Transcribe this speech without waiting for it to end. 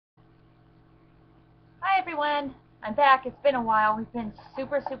everyone, I'm back. It's been a while. We've been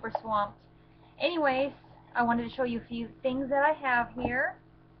super swamped. Anyways, I wanted to show you a few things that I have here.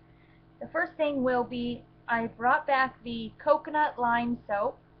 The first thing will be I brought back the coconut lime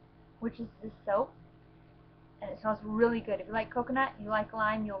soap, which is this soap, and it smells really good. If you like coconut, you like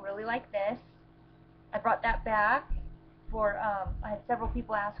lime, you'll really like this. I brought that back for, I had several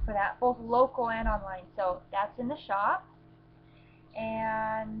people ask for that, both local and online, so that's in the shop.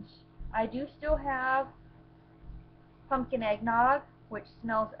 And I do still have pumpkin eggnog, which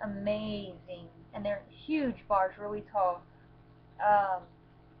smells amazing, and they're huge bars, really tall.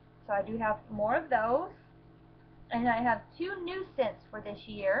 So I do have more of those, and I have two new scents for this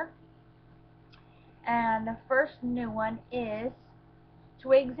year. And the first new one is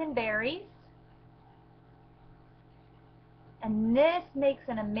Twigs and Berries, and this makes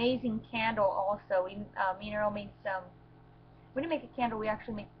an amazing candle. Also, me and Earl made some. We didn't make a candle. We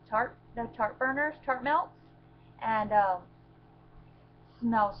actually make the tart burners, tart melts, and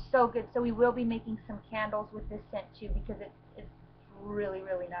smells so good. So we will be making some candles with this scent too, because it's really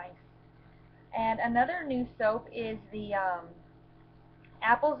nice. And another new soap is the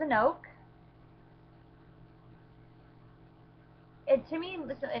Apples and Oak. To me,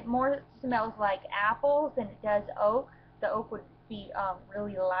 it more smells like apples than it does oak. The oak would be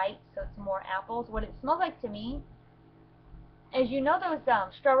really light, so it's more apples. What it smells like to me is, you know those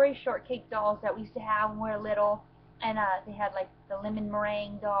strawberry shortcake dolls that we used to have when we were little, and they had like the lemon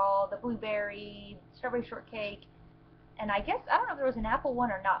meringue doll, the blueberry, strawberry shortcake, and I guess, I don't know if there was an apple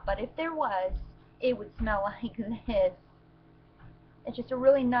one or not, but if there was, it would smell like this. It's just a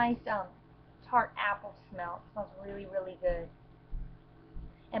really nice tart apple smell. It smells really good.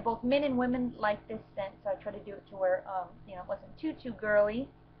 And both men and women like this scent, so I try to do it to where you know, it wasn't too girly.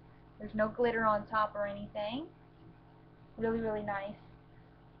 There's no glitter on top or anything. Really nice.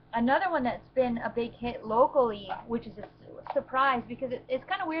 Another one that's been a big hit locally, which is a surprise, because it's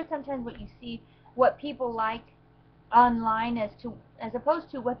kind of weird sometimes what you see, what people like online as opposed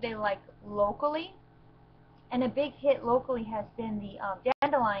to what they like locally. And a big hit locally has been the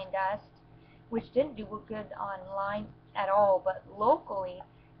dandelion dust, which didn't do good online at all, but locally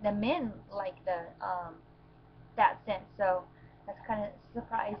the men like that scent, so that's kind of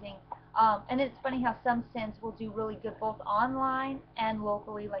surprising. And it's funny how some scents will do really good both online and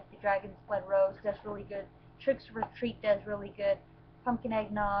locally, like the Dragon's Blood Rose does really good, Tricks or Treat does really good, Pumpkin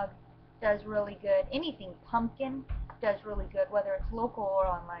Eggnog does really good, anything pumpkin does really good, whether it's local or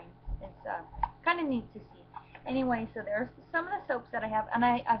online. It's kind of neat to see. Anyway, so there's some of the soaps that I have, and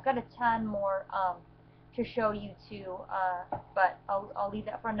I've got a ton more to show you too, but I'll leave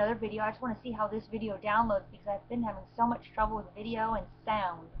that for another video. I just want to see how this video downloads, because I've been having so much trouble with video and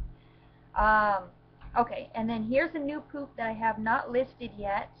sound. Okay, and then here's a new poof that I have not listed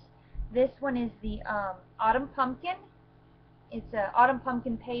yet. This one is the Autumn Pumpkin. It's a Autumn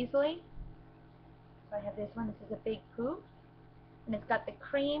Pumpkin Paisley. So I have this one. This is a big poof, and it's got the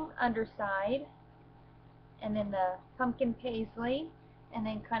cream underside, and then the pumpkin paisley, and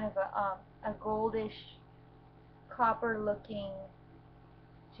then kind of a goldish copper looking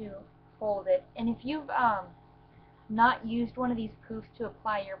to hold it. And if you've not used one of these poofs to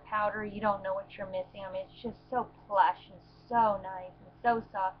apply your powder, you don't know what you're missing. I mean, it's just so plush and so nice and so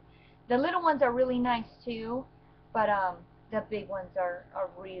soft. The little ones are really nice too, but the big ones are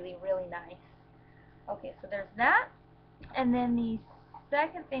really nice. Okay, so there's that. And then the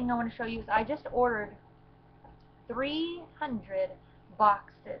second thing I want to show you is I just ordered 300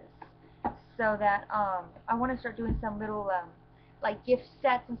 boxes, so that I want to start doing some little like gift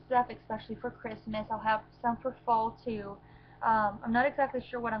sets and stuff, especially for Christmas. I'll have some for fall too. I'm not exactly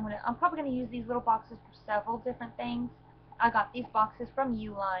sure what I'm probably going to use these little boxes for several different things. I got these boxes from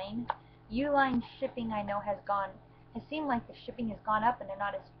Uline. Uline shipping, I know, has seemed like the shipping has gone up and they're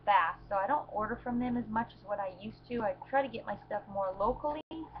not as fast, so I don't order from them as much as what I used to. I try to get my stuff more locally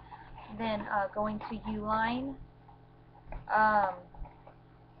than going to Uline.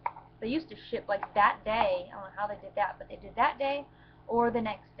 They used to ship like that day. I don't know how they did that, but they did that day or the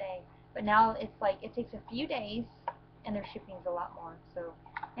next day. But now it's like it takes a few days and their shipping's a lot more. So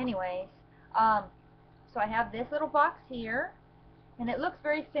anyways, so I have this little box here, and it looks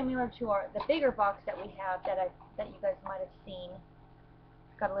very similar to the bigger box that we have that you guys might have seen.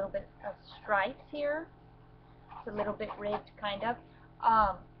 It's got a little bit of stripes here. It's a little bit ribbed, kind of.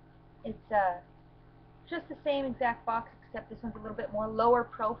 It's just the same exact box, except this one's a little bit more lower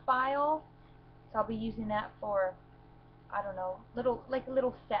profile. So I'll be using that for, I don't know,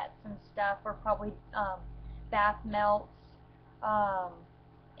 little sets and stuff, or probably bath melts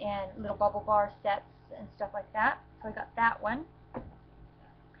and little bubble bar sets and stuff like that. So I got that one.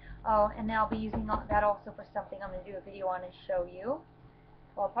 Oh, and then I'll be using that also for something I'm going to do a video on and show you.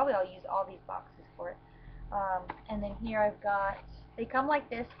 Well, probably I'll use all these boxes for it. And then here I've got, they come like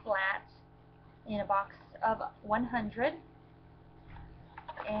this, flat, in a box of 100.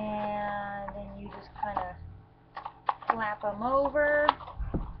 And then you just kind of flap them over.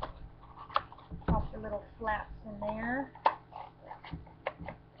 Pop your little flaps in there.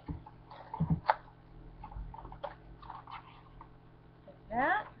 Like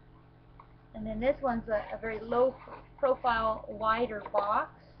that. And then this one's a very low profile, wider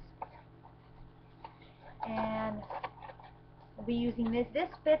box. And we'll be using this. This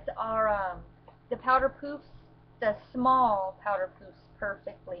fits our, the powder poofs, the small powder poofs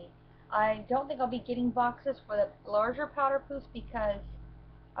perfectly. I don't think I'll be getting boxes for the larger powder poofs because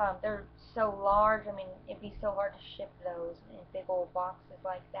they're so large. I mean, it'd be so hard to ship those in big old boxes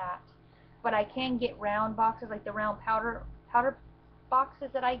like that. But I can get round boxes, like the round powder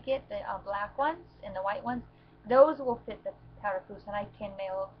boxes that I get, the black ones and the white ones. Those will fit the powder poofs, and I can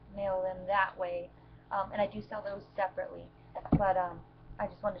mail them that way. And I do sell those separately. But I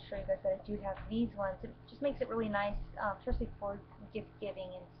just wanted to show you guys that I do have these ones. It just makes it really nice, especially for gift giving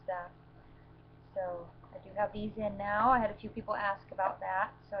and stuff. So I do have these in now. I had a few people ask about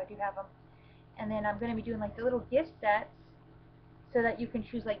that, so I do have them. And then I'm going to be doing like the little gift sets so that you can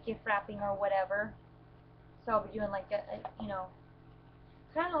choose like gift wrapping or whatever. So I'll be doing like you know,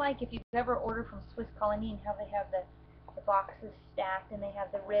 kind of like if you've ever ordered from Swiss Colony and how they have the boxes stacked and they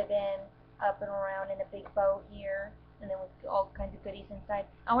have the ribbon up and around in a big bow here, and then with all kinds of goodies inside.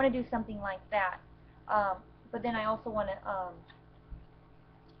 I want to do something like that. But then I also want to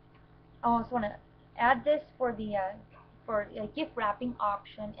add this for the for a gift wrapping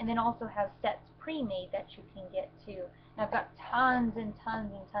option, and then also have sets pre-made that you can get too. And I've got tons and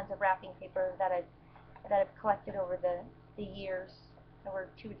tons and tons of wrapping paper that I've collected over the years, over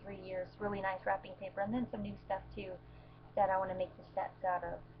 2 or 3 years. Really nice wrapping paper, and then some new stuff too that I want to make the sets out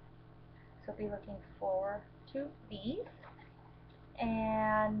of. So be looking forward to these.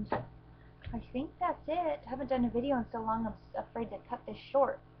 And I think that's it. I haven't done a video in so long, I'm afraid to cut this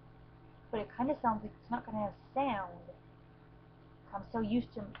short. But it kind of sounds like it's not going to have sound. I'm so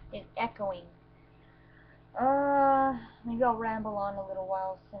used to it echoing. Maybe I'll ramble on a little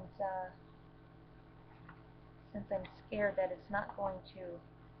while since I'm scared that it's not going to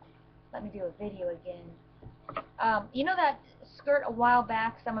let me do a video again. You know that skirt a while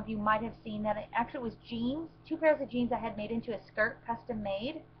back, some of you might have seen that. Actually, it was jeans, 2 pairs of jeans I had made into a skirt, custom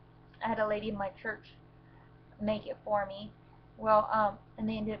made. I had a lady in my church make it for me. Well, and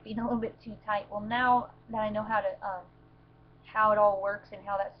they ended up being a little bit too tight. Well, now that I know how it all works and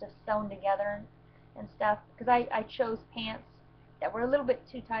how that stuff's sewn together and stuff, because I chose pants that were a little bit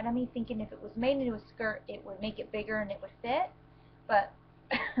too tight on me, thinking if it was made into a skirt, it would make it bigger and it would fit. But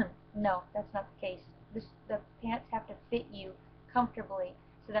no, that's not the case. The pants have to fit you comfortably,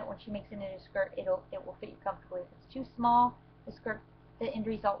 so that when she makes it into a skirt, it will fit you comfortably. If it's too small, the end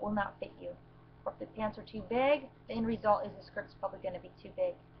result will not fit you. Or if the pants are too big, the end result is the skirt's probably going to be too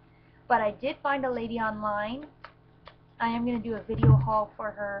big. But I did find a lady online. I am going to do a video haul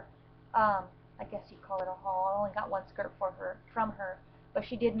for her. I guess you'd call it a haul. I only got one skirt from her. But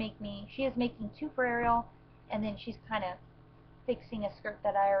she is making 2 for Ariel, and then she's kind of fixing a skirt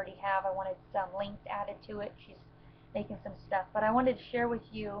that I already have. I wanted some links added to it. She's making some stuff. But I wanted to share with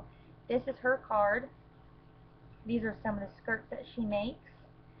you, this is her card. These are some of the skirts that she makes.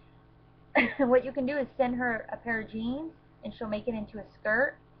 What you can do is send her a pair of jeans, and she'll make it into a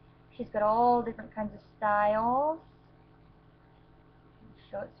skirt. She's got all different kinds of styles.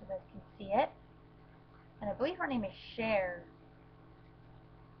 Show it so you guys can see it. And I believe her name is Cher.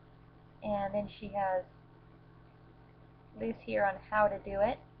 And then she has this here on how to do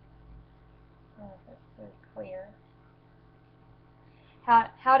it. Oh, that's very clear.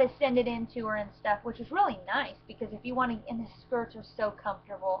 How to send it in to her and stuff, which is really nice, because if you want to, and the skirts are so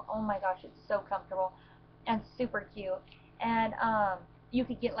comfortable. Oh my gosh, it's so comfortable and super cute. And you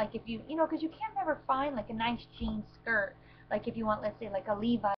could get, like, if you know, because you can't never find like a nice jean skirt. Like if you want, let's say, like a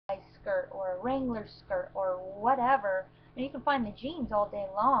Levi's skirt or a Wrangler skirt or whatever, and you can find the jeans all day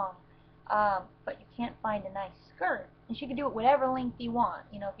long, but you can't find a nice skirt. And she can do it whatever length you want.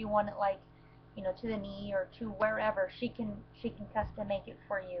 You know, if you want it like, you know, to the knee or to wherever, she can custom make it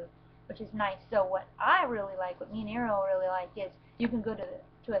for you, which is nice. So what I really like, what me and Ariel really like, is you can go to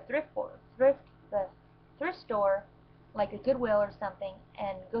a thrift store, like a Goodwill or something,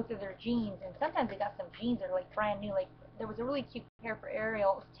 and go through their jeans. And sometimes they got some jeans that are like brand new. Like there was a really cute pair for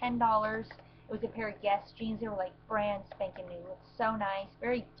Ariel. It was $10. It was a pair of Guess jeans. They were like brand spanking new. It looked so nice,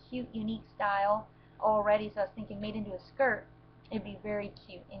 very cute, unique style already. So I was thinking, made into a skirt. It'd be very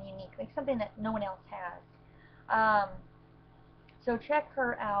cute and unique, like something that no one else has. So check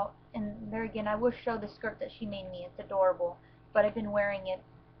her out. And there again, I will show the skirt that she made me. It's adorable, but I've been wearing it,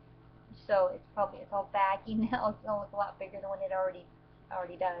 so it's all baggy now. It's gonna look a lot bigger than what it already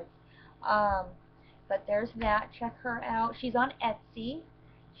does. But there's that. Check her out. She's on Etsy,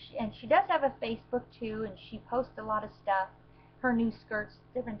 and she does have a Facebook too, and she posts a lot of stuff. Her new skirts,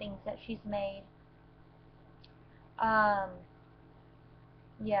 different things that she's made.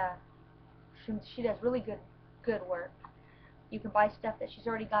 Yeah, she does really good work. You can buy stuff that she's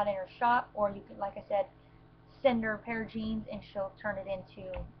already got in her shop, or you can, like I said, send her a pair of jeans and she'll turn it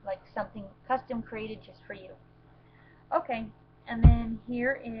into like something custom created just for you. Okay, and then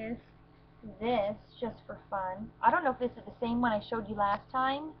here is this, just for fun. I don't know if this is the same one I showed you last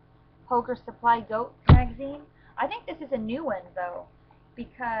time, Hoger Supply Goat magazine. I think this is a new one though,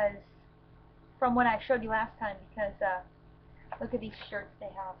 because from what I showed you last time, because look at these shirts they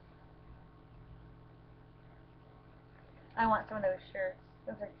have. I want some of those shirts.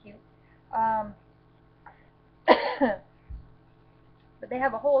 Those are cute. But they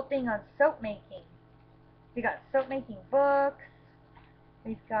have a whole thing on soap making. They got soap making books.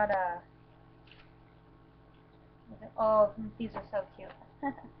 They've got a... Oh, these are so cute.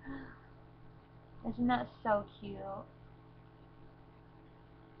 Isn't that so cute?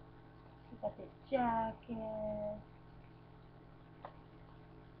 They got this jacket.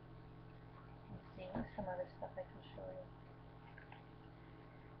 Let's see, what's some other stuff I can show you?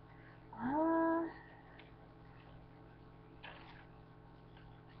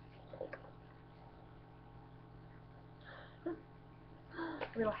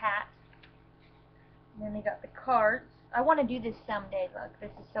 Little hat. And then they got the cards. I want to do this someday. Look,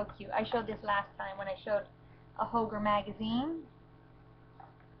 this is so cute. I showed this last time when I showed a Hoger magazine.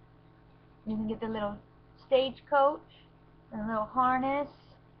 You can get the little stagecoach and a little harness,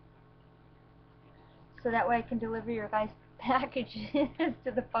 so that way I can deliver your guys' packages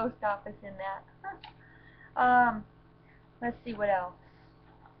to the post office in that. Let's see what else.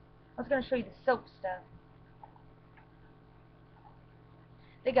 I was going to show you the soap stuff.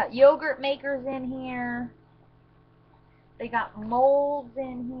 They got yogurt makers in here. They got molds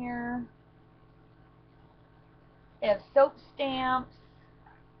in here. They have soap stamps.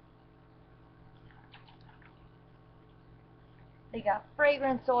 They got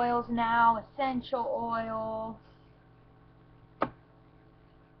fragrance oils now, essential oils.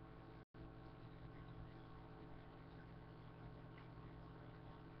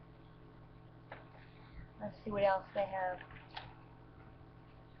 Let's see what else they have.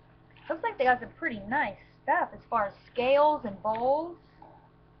 Looks like they got some pretty nice stuff as far as scales and bowls.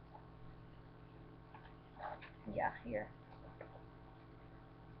 Yeah, here.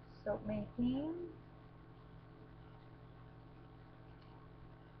 Soap making.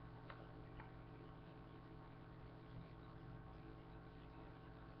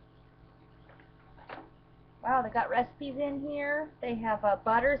 Wow, they got recipes in here. They have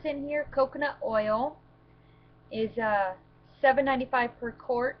butters in here. Coconut oil is $7.95 per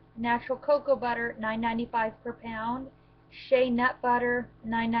quart. Natural cocoa butter, $9.95 per pound. Shea nut butter,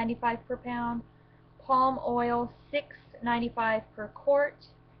 $9.95 per pound. Palm oil, $6.95 per quart.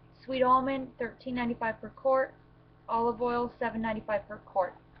 Sweet almond, $13.95 per quart. Olive oil, $7.95 per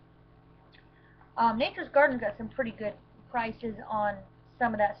quart. Nature's Garden's got some pretty good prices on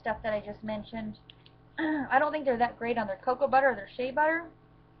some of that stuff that I just mentioned. I don't think they're that great on their cocoa butter or their shea butter.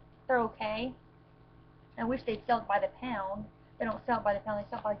 They're okay. I wish they'd sell it by the pound. They don't sell it by the pound, they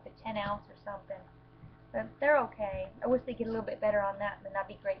sell it by like the 10 ounce or something. But they're okay. I wish they'd get a little bit better on that, then that'd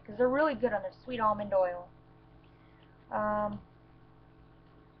be great, because they're really good on their sweet almond oil. Okay,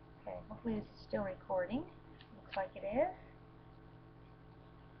 hopefully this is still recording. Looks like it is.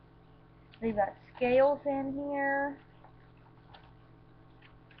 They've got scales in here.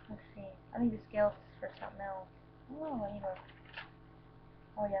 Let's see. I think the scales is for something else. Oh, let me look.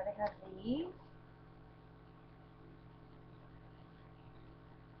 Oh yeah, they have these.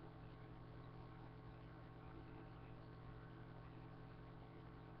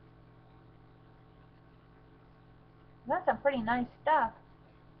 That's some pretty nice stuff.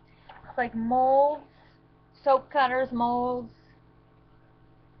 It's like molds, soap cutters, molds.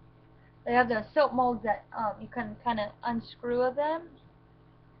 They have the soap molds that you can kind of unscrew of them.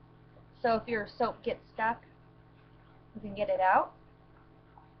 So if your soap gets stuck, you can get it out.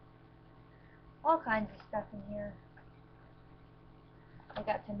 All kinds of stuff in here. I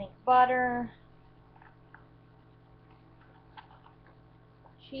got to make butter,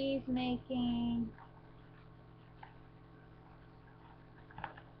 cheese making,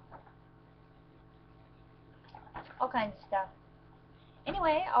 all kinds of stuff.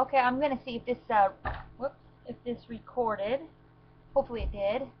 Anyway, okay, I'm gonna see if this whoops, if this recorded. Hopefully it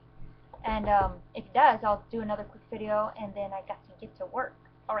did. And if it does, I'll do another quick video, and then I got to get to work.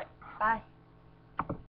 Alright, bye.